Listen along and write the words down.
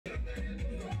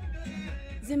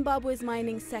Zimbabwe's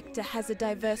mining sector has a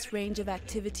diverse range of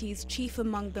activities, chief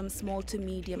among them small to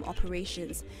medium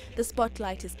operations. The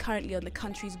spotlight is currently on the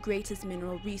country's greatest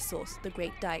mineral resource, the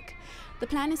Great Dyke. The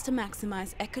plan is to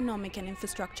maximize economic and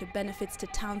infrastructure benefits to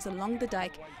towns along the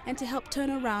dike and to help turn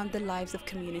around the lives of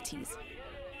communities.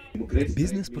 The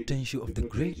business potential of the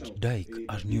Great Dyke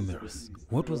are numerous.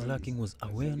 What was lacking was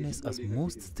awareness, as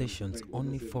most stations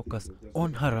only focus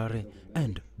on Harare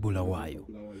and Bulawayo.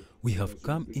 We have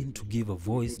come in to give a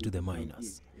voice to the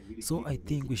miners. So I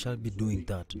think we shall be doing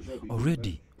that.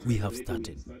 Already we have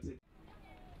started.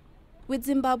 With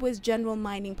Zimbabwe's general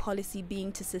mining policy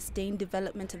being to sustain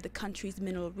development of the country's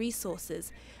mineral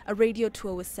resources, a radio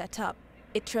tour was set up.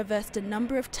 It traversed a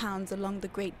number of towns along the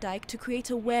Great Dyke to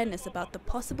create awareness about the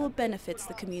possible benefits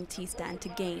the communities stand to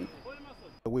gain.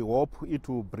 We hope it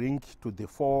will bring to the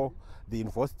fore the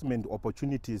investment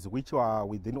opportunities which are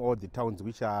within all the towns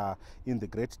which are in the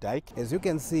Great Dyke. As you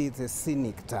can see, it's a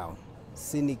scenic town.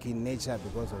 Scenic in nature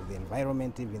because of the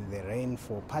environment, even the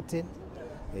rainfall pattern.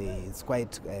 It's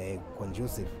quite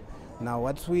conducive. Now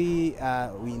what we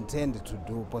intend to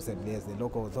do possibly as the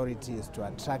local authority is to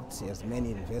attract as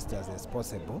many investors as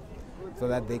possible so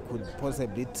that they could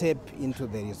possibly tap into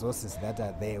the resources that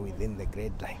are there within the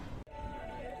Great Dyke.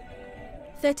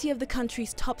 30 of the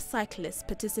country's top cyclists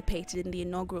participated in the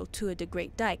inaugural Tour de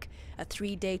Great Dyke, a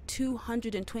 3-day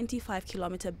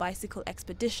 225-kilometre bicycle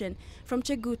expedition from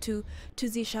Chegutu to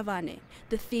Zimbabwe.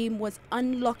 The theme was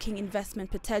unlocking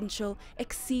investment potential,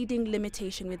 exceeding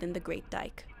limitation within the Great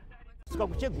Dyke.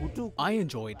 I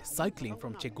enjoyed cycling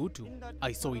from Chegutu.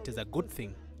 I saw it as a good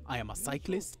thing. I am a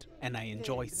cyclist and I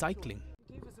enjoy cycling.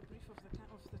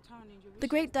 The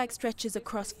Great Dyke stretches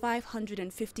across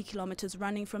 550 kilometers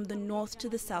running from the north to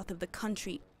the south of the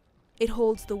country. It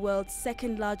holds the world's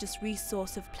second largest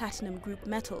resource of platinum group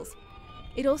metals.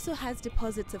 It also has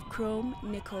deposits of chrome,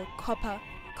 nickel, copper,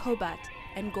 cobalt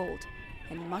and gold,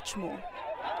 and much more.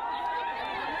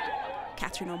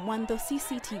 Catherine Omwando,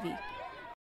 CCTV.